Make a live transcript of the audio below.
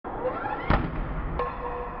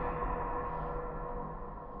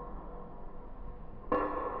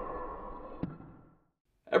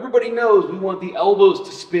Everybody knows we want the elbows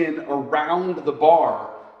to spin around the bar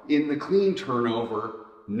in the clean turnover,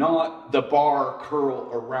 not the bar curl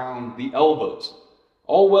around the elbows.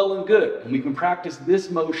 All well and good, and we can practice this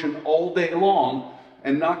motion all day long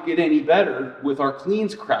and not get any better with our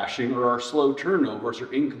cleans crashing or our slow turnovers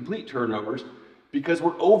or incomplete turnovers, because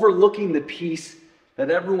we're overlooking the piece that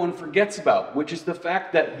everyone forgets about, which is the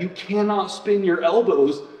fact that you cannot spin your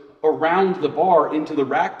elbows around the bar into the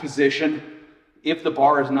rack position if the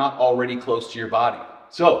bar is not already close to your body.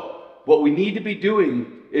 So what we need to be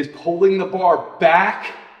doing is pulling the bar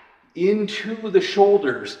back into the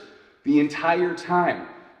shoulders the entire time,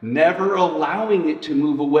 never allowing it to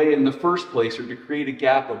move away in the first place or to create a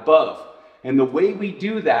gap above. And the way we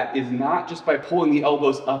do that is not just by pulling the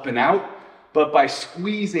elbows up and out, but by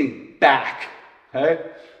squeezing back, okay?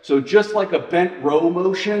 So just like a bent row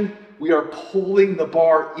motion, we are pulling the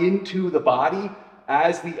bar into the body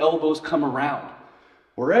as the elbows come around.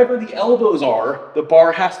 Wherever the elbows are, the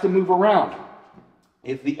bar has to move around.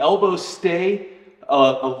 If the elbows stay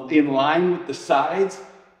in line with the sides,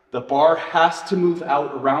 the bar has to move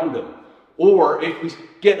out around them. Or if we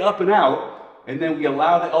get up and out, and then we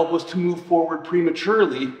allow the elbows to move forward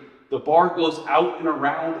prematurely, the bar goes out and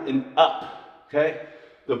around and up, okay?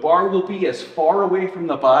 The bar will be as far away from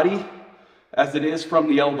the body as it is from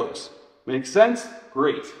the elbows. Make sense?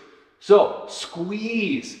 Great. So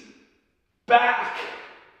squeeze back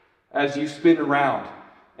as you spin around.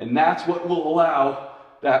 And that's what will allow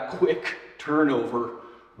that quick turnover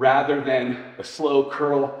rather than a slow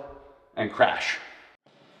curl and crash.